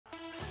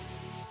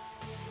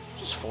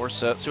Just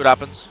force it. See what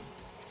happens.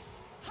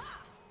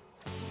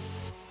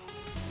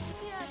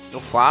 No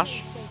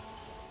flash.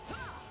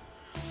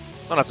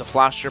 Don't have to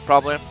flash here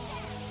probably.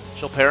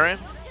 She'll parry.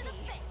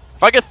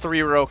 If I get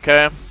 3, we're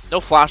okay. No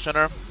flash on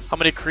her. How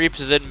many creeps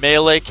is it?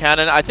 Melee,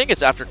 cannon? I think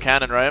it's after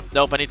cannon, right?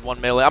 Nope, I need 1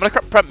 melee. I'm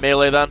gonna prep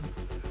melee then.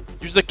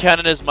 Use the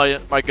cannon as my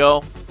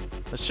go.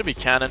 This should be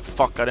cannon.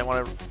 Fuck, I didn't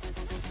want to.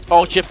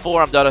 Oh, she hit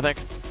 4. I'm dead, I think.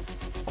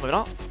 Oh, maybe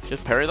not. She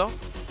has parry though.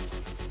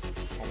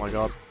 Oh my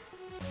god.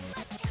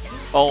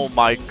 Oh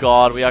my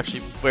god, we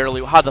actually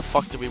barely. How the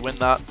fuck did we win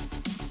that?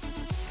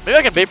 Maybe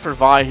I can bait for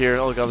Vi here.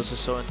 Oh god, this is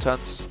so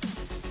intense.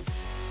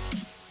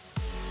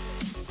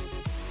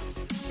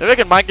 Maybe I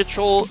can mind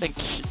control in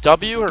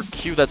W or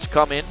Q that's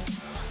come in.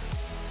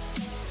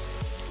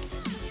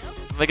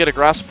 And they get a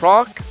grass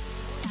proc.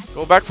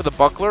 Go back for the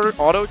buckler.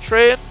 Auto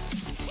trade.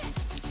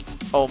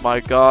 Oh my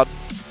god.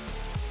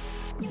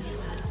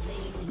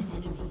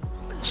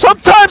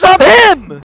 Sometimes I'm him!